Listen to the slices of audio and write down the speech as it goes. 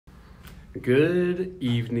Good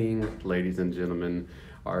evening, ladies and gentlemen,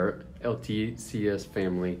 our LTCS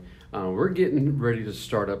family. We're getting ready to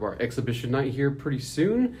start up our exhibition night here pretty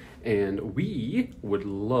soon, and we would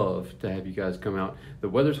love to have you guys come out. The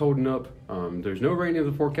weather's holding up. There's no rain in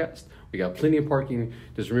the forecast. We got plenty of parking.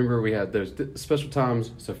 Just remember, we have those special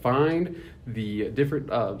times to find the different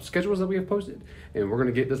schedules that we have posted, and we're going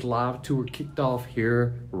to get this live tour kicked off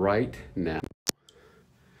here right now.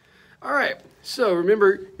 All right, so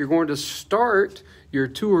remember, you're going to start your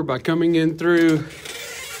tour by coming in through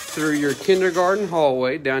your kindergarten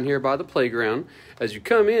hallway down here by the playground. As you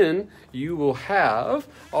come in, you will have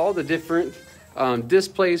all the different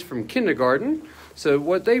displays from kindergarten. So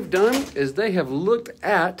what they've done is they have looked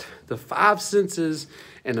at the five senses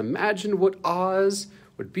and imagined what Oz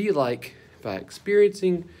would be like by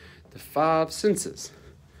experiencing the five senses.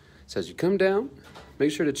 So as you come down, make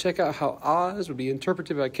sure to check out how Oz would be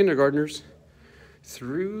interpreted by kindergartners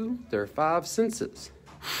through their five senses.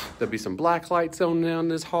 There'll be some black lights on down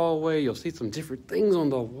this hallway. You'll see some different things on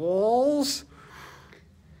the walls.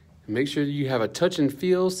 Make sure you have a touch and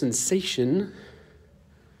feel sensation.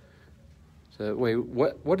 So wait,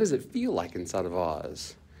 what does it feel like inside of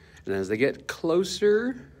Oz? And as they get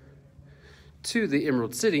closer to the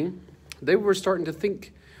Emerald City, they were starting to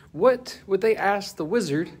think, what would they ask the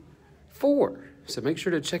wizard for? So make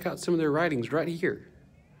sure to check out some of their writings right here.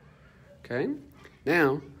 Okay?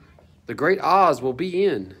 Now, the Great Oz will be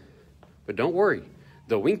in. But don't worry,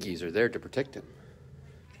 the Winkies are there to protect him.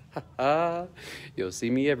 You'll see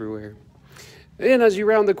me everywhere. And as you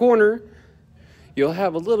round the corner, you'll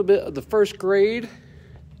have a little bit of the first grade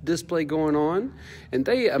display going on. And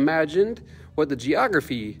they imagined what the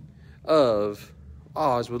geography of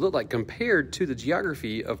Oz would look like compared to the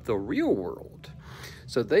geography of the real world.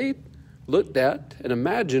 So they looked at and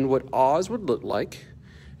imagined what Oz would look like,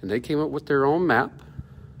 and they came up with their own map.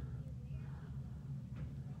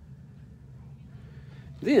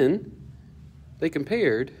 Then they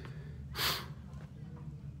compared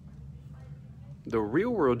the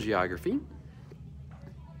real world geography.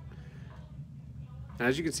 And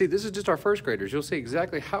as you can see, this is just our first graders. You'll see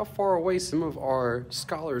exactly how far away some of our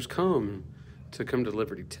scholars come to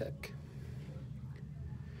Liberty Tech.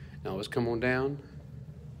 Now let's come on down.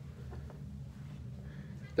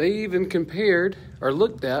 They even compared or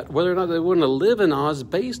looked at whether or not they wanted to live in Oz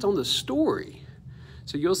based on the story.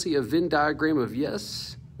 So you'll see a Venn diagram of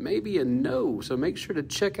yes, maybe, and no. So make sure to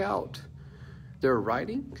check out their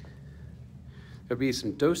writing. There'll be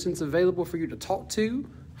some docents available for you to talk to.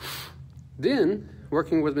 Then,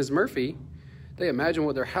 working with Ms. Murphy, they imagine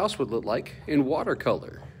what their house would look like in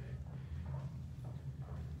watercolor.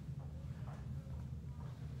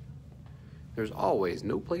 There's always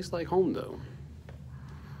no place like home, though.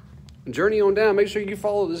 Journey on down, make sure you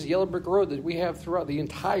follow this yellow brick road that we have throughout the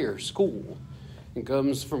entire school. It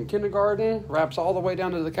comes from kindergarten, wraps all the way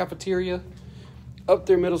down to the cafeteria, up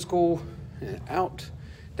through middle school, and out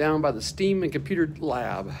down by the STEAM and computer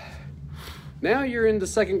lab. Now you're in the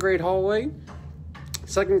second grade hallway.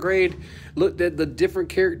 Second grade looked at the different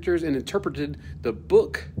characters and interpreted the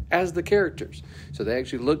book as the characters. So they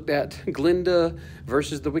actually looked at Glinda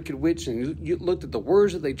versus the Wicked Witch, and you looked at the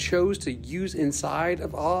words that they chose to use inside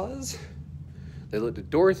of Oz. They looked at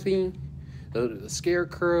Dorothy, they looked at the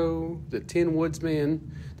Scarecrow, the Tin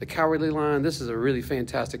Woodsman, the Cowardly Lion. This is a really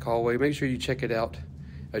fantastic hallway. Make sure you check it out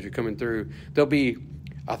as you're coming through. There'll be,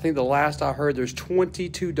 I think the last I heard, there's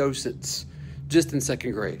 22 docents just in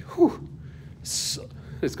second grade. Whew. So,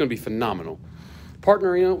 it's going to be phenomenal.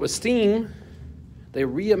 Partnering up with STEAM, they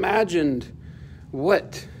reimagined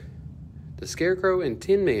what the Scarecrow and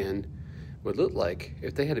Tin Man would look like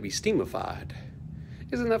if they had to be STEAMified.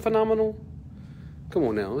 Isn't that phenomenal? Come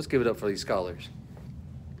on now, let's give it up for these scholars.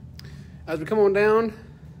 As we come on down,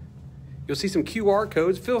 you'll see some QR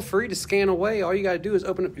codes. Feel free to scan away. All you got to do is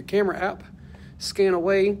open up your camera app, scan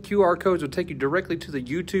away. QR codes will take you directly to the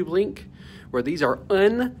YouTube link, where these are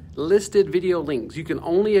unlisted video links. You can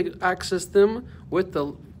only access them with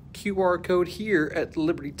the QR code here at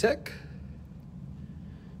Liberty Tech.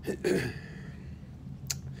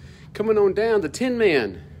 Coming on down, the Tin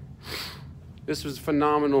Man. This was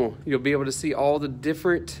phenomenal. You'll be able to see all the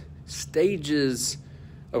different stages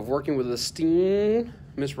of working with the STEAM,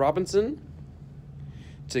 Miss Robinson,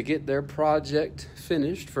 to get their project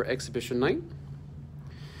finished for exhibition night.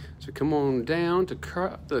 So come on down to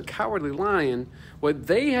the Cowardly Lion. What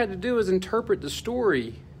they had to do is interpret the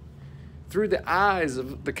story through the eyes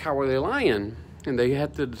of the Cowardly Lion. And they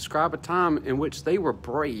had to describe a time in which they were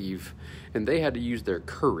brave and they had to use their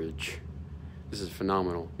courage. This is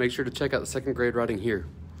phenomenal. Make sure to check out the second grade writing here.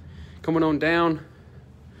 Coming on down,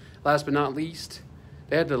 last but not least,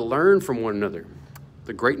 They had to learn from one another.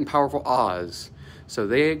 The Great and Powerful Oz. So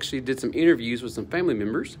they actually did some interviews with some family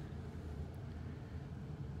members.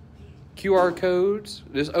 QR codes.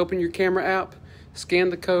 Just open your camera app, scan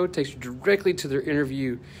the code, takes you directly to their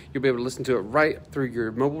interview. You'll be able to listen to it right through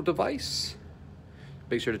your mobile device.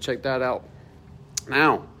 Make sure to check that out.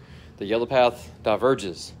 Now, the yellow path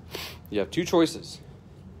diverges. You have two choices.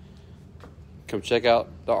 Come check out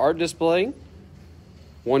the art display,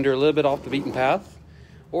 wander a little bit off the beaten path,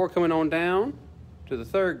 or coming on down to the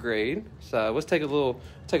third grade. So let's take a little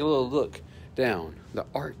look down the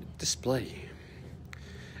art display.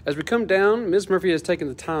 As we come down, Ms. Murphy has taken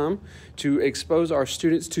the time to expose our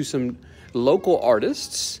students to some local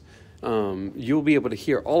artists. You'll be able to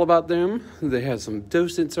hear all about them. They have some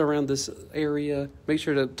docents around this area. Make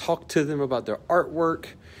sure to talk to them about their artwork.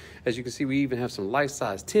 As you can see, we even have some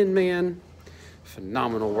life-size Tin Man.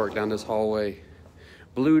 Phenomenal work down this hallway.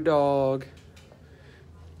 Blue Dog.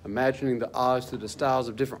 Imagining the Oz through the styles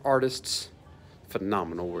of different artists.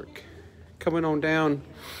 Phenomenal work. Coming on down,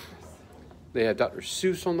 they have Dr.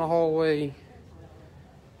 Seuss on the hallway.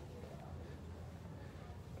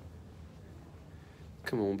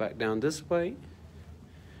 Come on back down this way.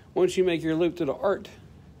 Once you make your loop to the art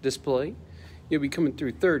display, you'll be coming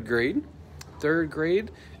through third grade. Third grade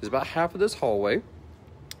is about half of this hallway.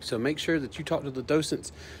 So make sure that you talk to the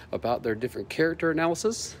docents about their different character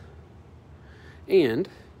analysis and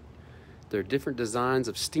their different designs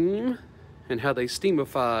of steam and how they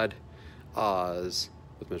steamified Oz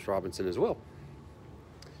with Miss Robinson as well.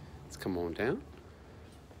 Let's come on down.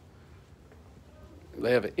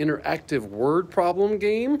 They have an interactive word problem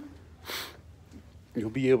game. You'll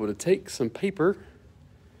be able to take some paper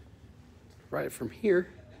right from here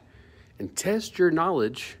and test your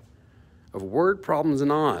knowledge of word problems in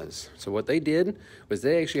Oz. So what they did was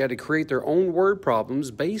they actually had to create their own word problems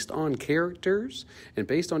based on characters and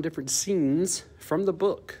based on different scenes from the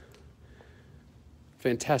book.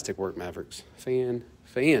 Fantastic work, Mavericks.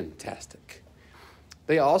 Fantastic.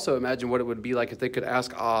 They also imagined what it would be like if they could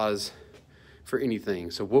ask Oz for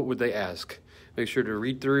anything. So what would they ask? Make sure to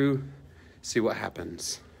read through, see what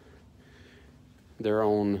happens. Their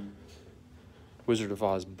own Wizard of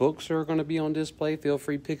Oz books are going to be on display. Feel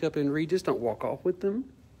free to pick up and read. Just don't walk off with them.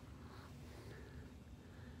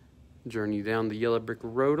 Journey down the yellow brick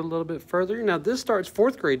road a little bit further. Now this starts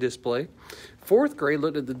fourth grade display. Fourth grade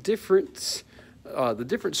looked at the different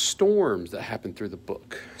storms that happened through the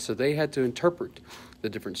book. So they had to interpret the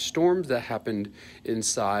different storms that happened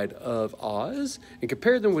inside of Oz and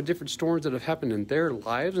compare them with different storms that have happened in their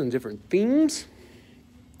lives and different themes.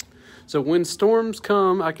 So when storms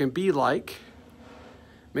come, I can be like.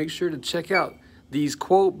 Make sure to check out these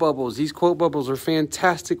quote bubbles. These quote bubbles are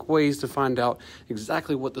fantastic ways to find out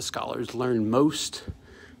exactly what the scholars learned most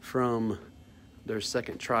from their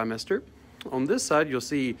second trimester. On this side, you'll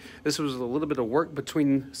see this was a little bit of work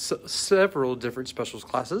between several different specials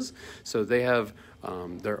classes. So they have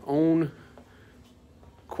their own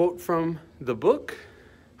quote from the book,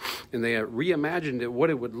 and they have reimagined it, what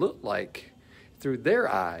it would look like through their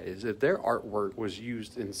eyes if their artwork was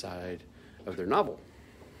used inside of their novel.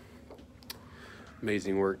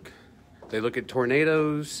 Amazing work. They look at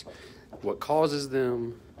tornadoes, what causes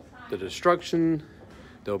them, the destruction.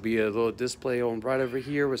 There'll be a little display on right over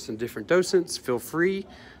here with some different docents. Feel free,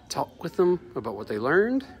 talk with them about what they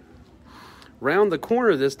learned. Round the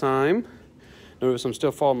corner this time, notice I'm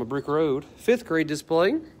still following my brick road. Fifth grade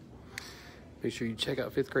display. Make sure you check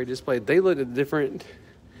out fifth grade display. They looked at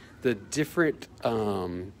the different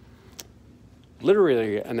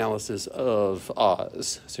literary analysis of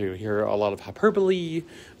Oz. So you hear a lot of hyperbole,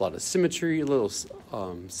 a lot of symmetry, little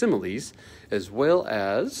similes, as well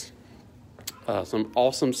as some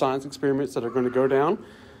awesome science experiments that are going to go down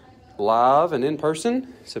live and in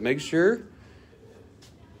person. So make sure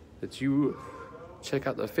that you check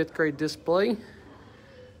out the fifth grade display.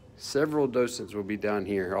 Several docents will be down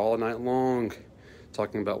here all night long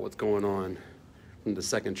talking about what's going on from the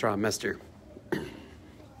second trimester.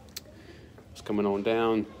 Just coming on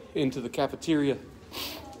down into the cafeteria.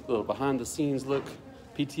 A little behind the scenes look.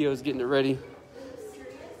 PTO is getting it ready.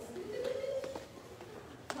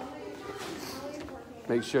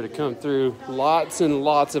 Make sure to come through. Lots and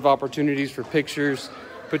lots of opportunities for pictures.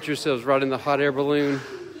 Put yourselves right in the hot air balloon.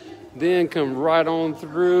 Then come right on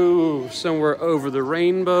through somewhere over the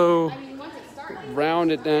rainbow.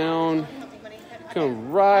 Round it down.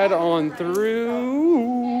 Come right on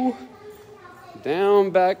through. Down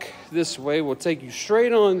back this way. We'll take you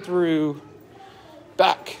straight on through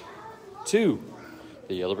back to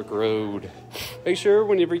the Yellow Brick Road. Make sure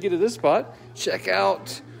whenever you get to this spot, check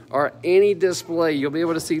out our Annie display. You'll be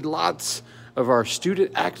able to see lots of our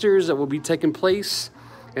student actors that will be taking place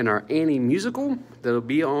in our Annie musical. That'll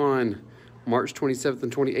be on March 27th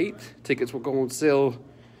and 28th. Tickets will go on sale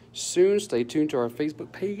soon. Stay tuned to our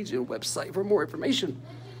Facebook page and website for more information.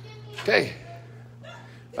 Okay,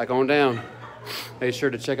 back on down. Make sure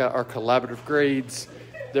to check out our collaborative grades.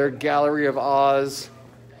 Their Gallery of Oz,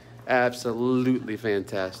 absolutely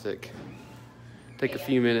fantastic. Take a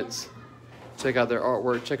few minutes, check out their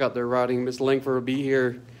artwork, check out their writing. Miss Langford will be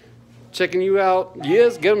here checking you out.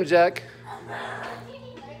 Yes, get them, Jack.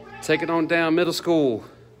 Take it on down. Middle school.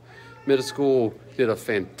 Middle school did a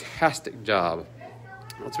fantastic job.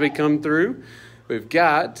 Once we come through, we've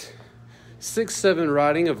got 6-7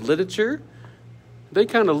 writing of literature. They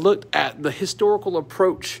kind of looked at the historical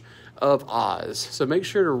approach of Oz. So make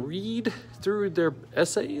sure to read through their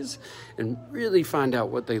essays and really find out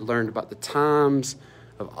what they learned about the times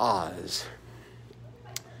of Oz.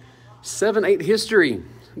 7-8 history.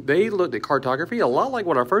 They looked at cartography, a lot like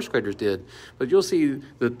what our first graders did, but you'll see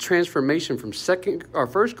the transformation from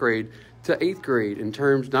first grade to 8th grade in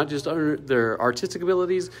terms not just of their artistic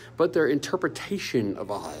abilities, but their interpretation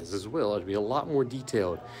of Oz as well. It'll be a lot more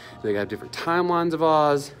detailed. They got different timelines of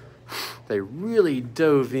Oz. They really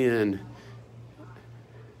dove in.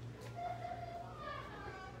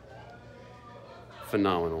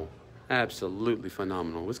 Phenomenal. Absolutely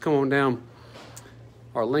phenomenal. Let's come on down.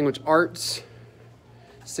 Our language arts,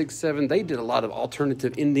 6-7, they did a lot of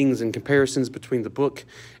alternative endings and comparisons between the book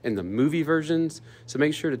and the movie versions. So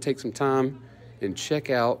make sure to take some time and check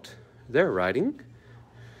out their writing.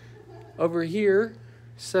 Over here,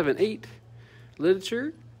 7-8,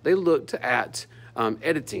 literature, they looked at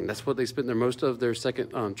editing. That's what they spent most of their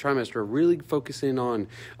second trimester really focusing on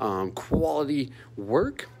quality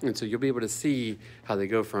work. And so you'll be able to see how they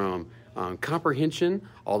go from comprehension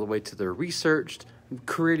all the way to their research,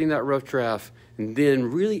 creating that rough draft, and then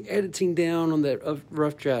really editing down on that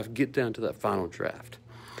rough draft, get down to that final draft.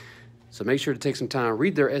 So make sure to take some time,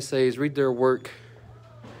 read their essays, read their work,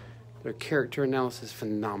 their character analysis.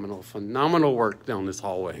 Phenomenal, phenomenal work down this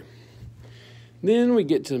hallway. Then we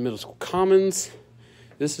get to the middle school commons.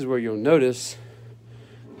 This is where you'll notice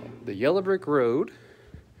the yellow brick road.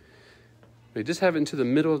 We just have it into the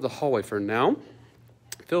middle of the hallway for now.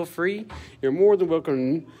 Feel free. You're more than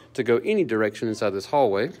welcome to go any direction inside this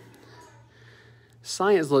hallway.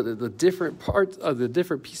 Science looked at the different parts of the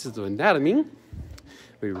different pieces of anatomy.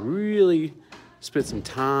 We really spent some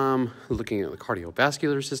time looking at the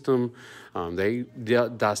cardiovascular system. They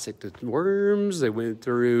dissected worms. They went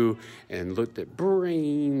through and looked at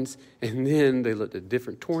brains. And then they looked at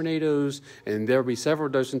different tornadoes. And there will be several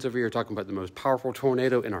docents over here talking about the most powerful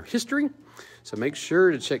tornado in our history. So make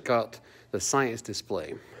sure to check out the science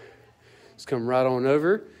display. Let's come right on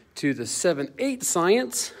over to the 7-8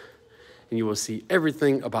 science, and you will see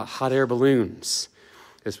everything about hot air balloons.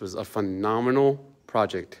 This was a phenomenal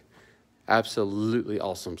project. Absolutely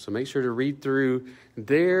awesome. So make sure to read through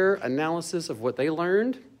their analysis of what they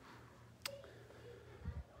learned.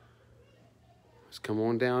 Let's come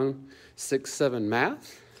on down. 6-7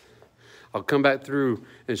 math. I'll come back through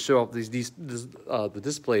and show off the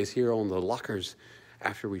displays here on the lockers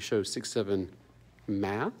after we show 6-7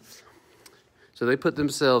 math. So they put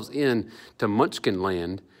themselves in to Munchkin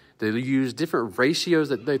land. They use different ratios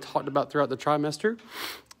that they talked about throughout the trimester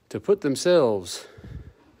to put themselves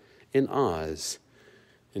in Oz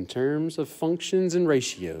in terms of functions and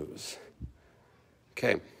ratios.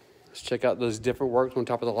 Okay, let's check out those different works on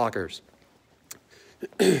top of the lockers.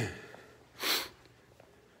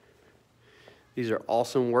 These are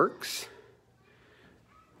awesome works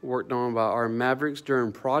worked on by our Mavericks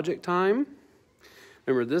during project time.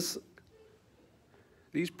 Remember,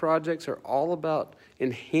 these projects are all about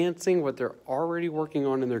enhancing what they're already working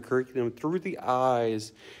on in their curriculum through the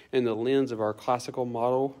eyes and the lens of our classical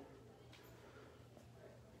model.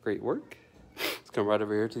 Great work. Let's come right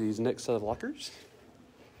over here to these next set of lockers.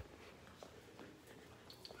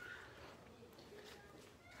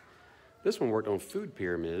 This one worked on food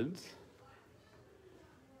pyramids.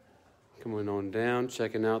 Coming on down,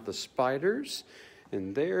 checking out the spiders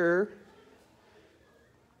and their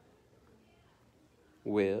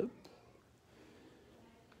web.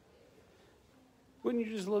 Wouldn't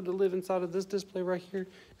you just love to live inside of this display right here?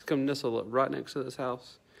 It's come nestle up right next to this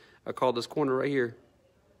house. I call this corner right here.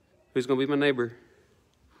 Who's going to be my neighbor?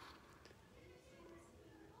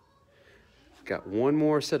 Got one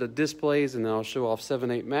more set of displays, and then I'll show off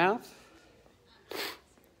 7-8 math.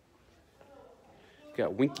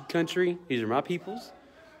 Got Winky Country. These are my peoples.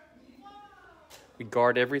 We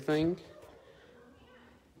guard everything.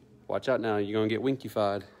 Watch out now. You're going to get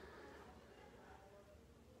winky-fied.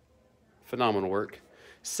 Phenomenal work.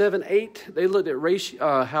 7-8, they looked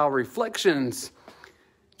at how reflections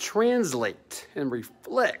translate and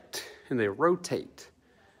reflect, and they rotate.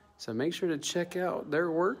 So make sure to check out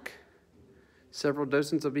their work. Several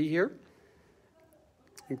docents will be here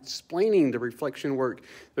explaining the reflection work.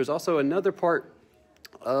 There's also another part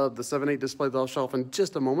of the 7-8 display that I'll show off in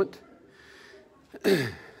just a moment.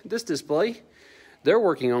 This display they're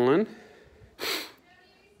working on,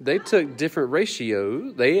 they took different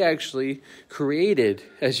ratios. They actually created,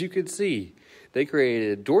 as you can see, they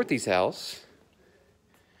created Dorothy's house.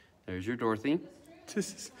 There's your Dorothy.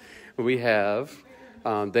 We have,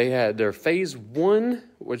 they had their phase 1,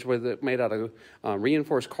 which was made out of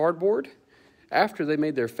reinforced cardboard. After they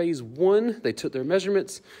made their phase 1, they took their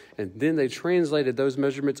measurements, and then they translated those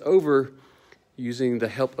measurements over using the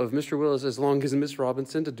help of Mr. Willis as long as Miss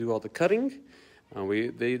Robinson to do all the cutting.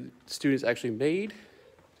 Students actually made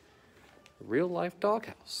a real-life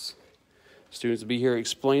doghouse. Students will be here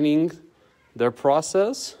explaining their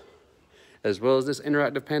process, as well as this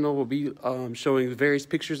interactive panel will be showing various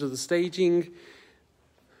pictures of the staging,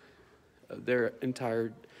 of their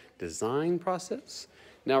entire design process.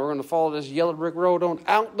 Now we're going to follow this yellow brick road on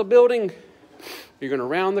out the building. You're going to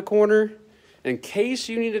round the corner. In case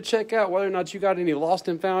you need to check out whether or not you got any lost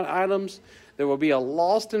and found items, there will be a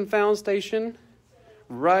lost and found station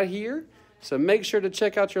right here. So make sure to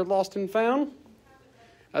check out your lost and found.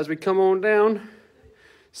 As we come on down,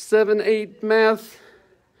 7-8 math.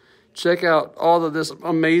 Check out all of this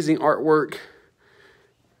amazing artwork.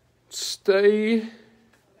 Stay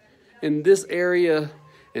in this area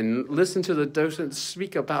and listen to the docents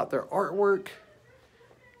speak about their artwork.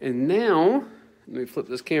 And now, let me flip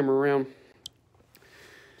this camera around.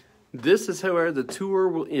 This is where the tour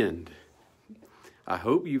will end. I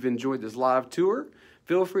hope you've enjoyed this live tour.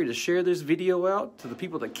 Feel free to share this video out to the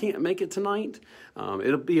people that can't make it tonight.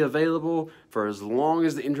 It'll be available for as long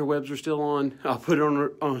as the interwebs are still on. I'll put it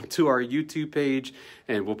on to our YouTube page,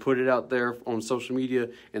 and we'll put it out there on social media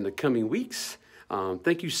in the coming weeks.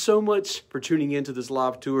 Thank you so much for tuning into this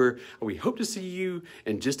live tour. We hope to see you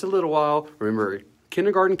in just a little while. Remember,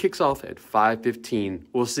 kindergarten kicks off at 5:15.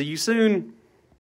 We'll see you soon.